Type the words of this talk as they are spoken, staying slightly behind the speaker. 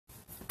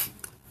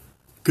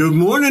Good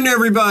morning,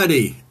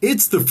 everybody.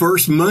 It's the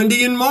first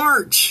Monday in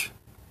March.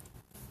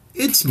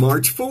 It's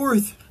March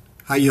 4th.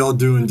 How y'all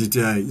doing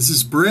today? This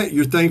is Brett,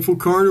 your Thankful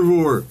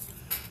Carnivore.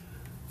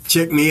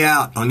 Check me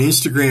out on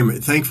Instagram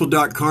at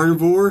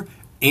thankful.carnivore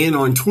and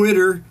on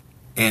Twitter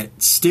at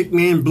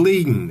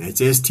stickmanbleedin. That's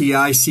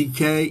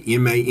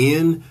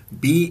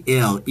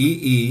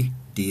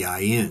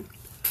STICKMANBLEEDIN.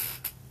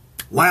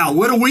 Wow,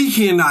 what a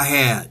weekend I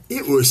had.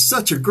 It was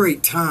such a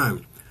great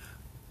time.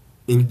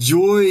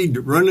 Enjoyed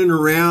running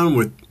around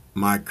with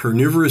my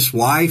carnivorous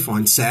wife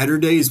on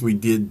Saturdays. We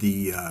did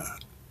the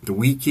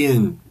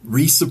weekend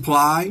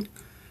resupply,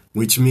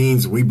 which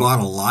means we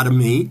bought a lot of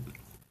meat.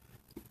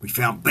 We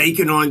found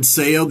bacon on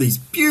sale, these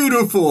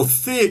beautiful,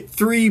 thick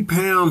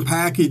 3-pound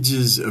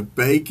packages of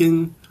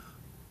bacon.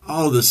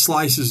 Oh, the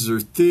slices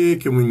are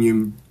thick, and when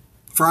you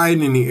fry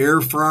it in the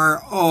air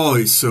fryer, oh,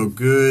 it's so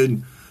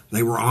good.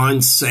 They were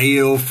on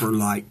sale for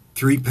like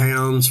 3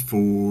 pounds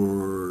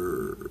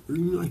for,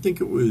 I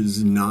think it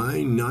was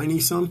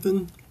 $9.90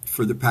 something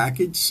for the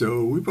package.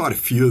 So we bought a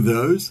few of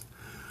those.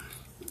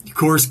 Of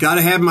course, got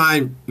to have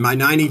my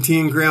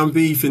 90-10 ground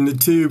beef in the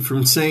tube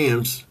from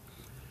Sam's.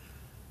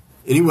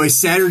 Anyway,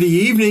 Saturday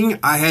evening,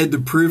 I had the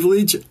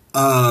privilege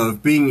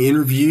of being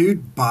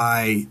interviewed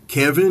by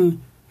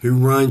Kevin, who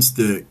runs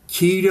the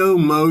Keto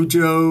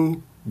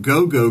Mojo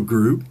Go-Go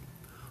group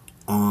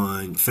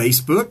on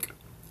Facebook.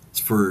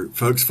 It's for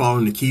folks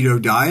following the keto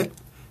diet.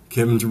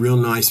 Kevin's a real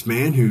nice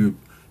man who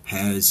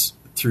has,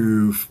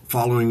 through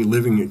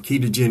living a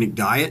ketogenic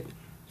diet,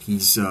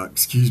 he's,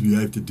 excuse me,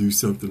 I have to do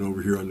something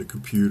over here on the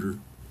computer.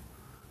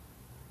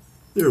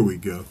 There we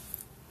go.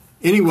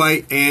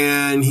 Anyway,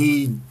 and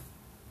he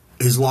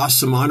has lost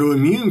some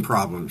autoimmune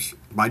problems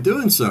by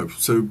doing so.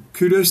 So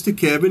kudos to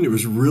Kevin. It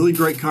was a really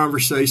great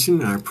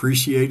conversation. I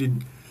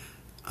appreciated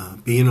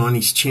being on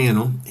his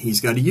channel. He's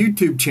got a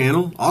YouTube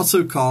channel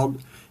also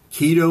called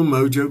Keto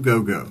Mojo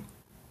Go-Go.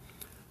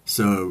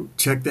 So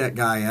check that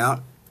guy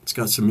out. It's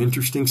got some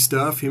interesting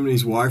stuff. Him and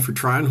his wife are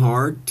trying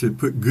hard to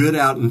put good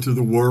out into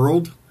the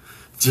world,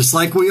 just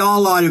like we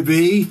all ought to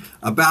be,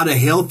 about a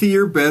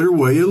healthier, better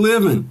way of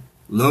living.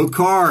 Low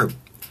carb,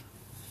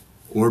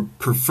 or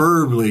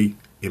preferably,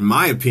 in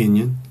my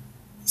opinion,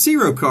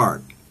 zero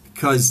carb.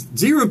 Because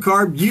zero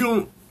carb,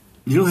 you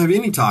don't have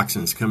any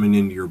toxins coming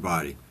into your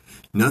body.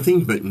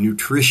 Nothing but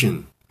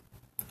nutrition.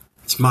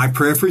 It's my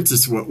preference.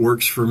 It's what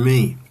works for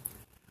me.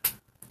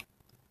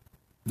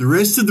 The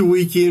rest of the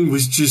weekend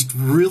was just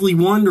really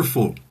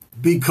wonderful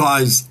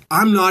because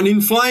I'm not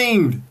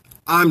inflamed.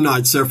 I'm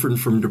not suffering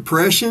from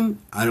depression.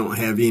 I don't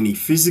have any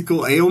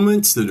physical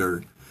ailments that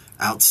are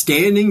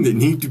outstanding that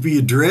need to be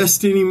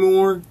addressed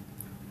anymore.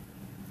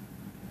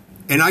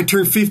 And I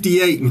turned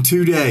 58 in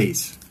 2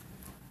 days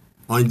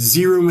on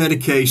 0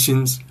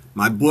 medications.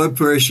 My blood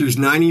pressure is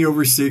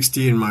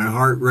 90/60 and my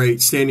heart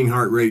rate, standing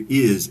heart rate,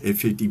 is at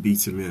 50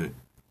 beats a minute.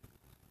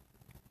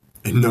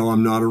 And no,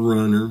 I'm not a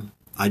runner.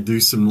 I do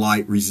some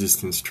light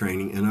resistance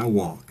training and I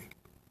walk.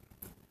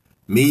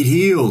 Meat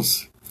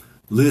heals.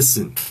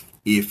 Listen,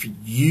 if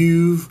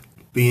you've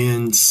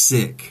been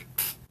sick,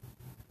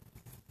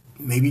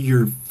 maybe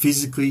you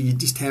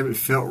just haven't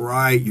felt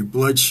right, your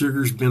blood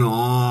sugar's been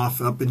off,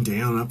 up and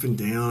down,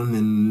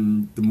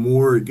 and the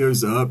more it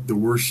goes up, the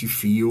worse you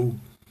feel.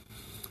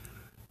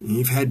 And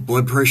you've had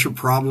blood pressure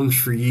problems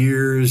for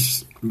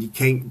years,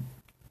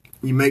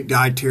 you make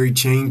dietary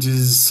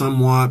changes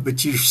somewhat,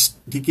 but you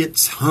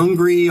get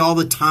hungry all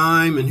the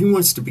time, and who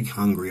wants to be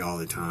hungry all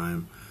the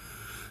time?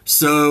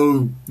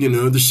 So,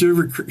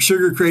 the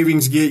sugar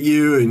cravings get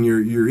you, and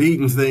you're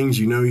eating things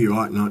you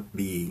ought not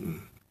be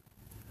eating.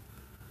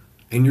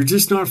 And you're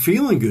just not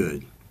feeling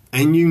good.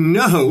 And you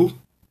know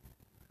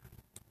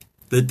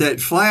that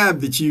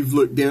flab that you've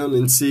looked down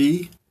and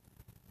see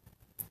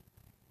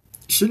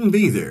shouldn't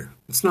be there.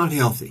 It's not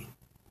healthy.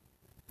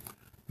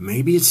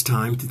 Maybe it's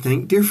time to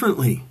think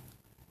differently.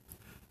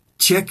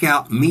 Check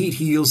out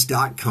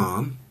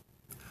meatheals.com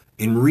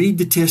and read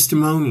the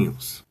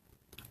testimonials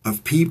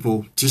of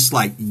people just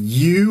like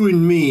you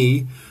and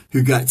me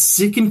who got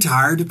sick and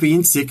tired of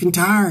being sick and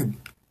tired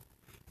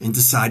and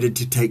decided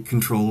to take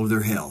control of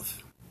their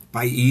health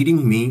by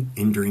eating meat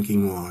and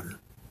drinking water.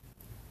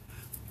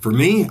 For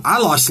me, I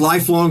lost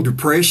lifelong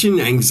depression,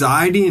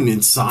 anxiety, and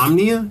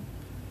insomnia.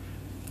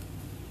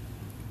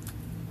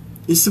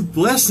 It's a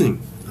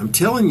blessing. I'm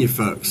telling you,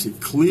 folks,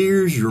 it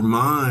clears your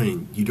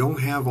mind. You don't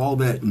have all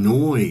that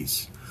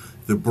noise.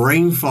 The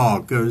brain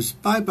fog goes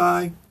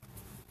bye-bye.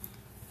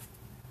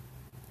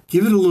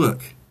 Give it a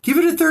look. Give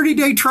it a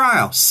 30-day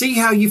trial. See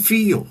how you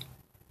feel.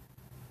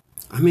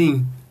 I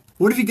mean,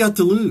 what have you got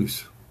to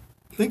lose?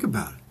 Think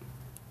about it.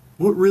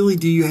 What really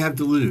do you have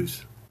to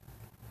lose?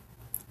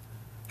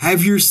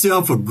 Have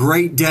yourself a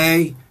great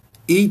day.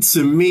 Eat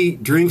some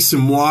meat, drink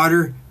some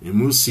water, and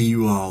we'll see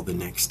you all the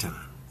next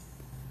time.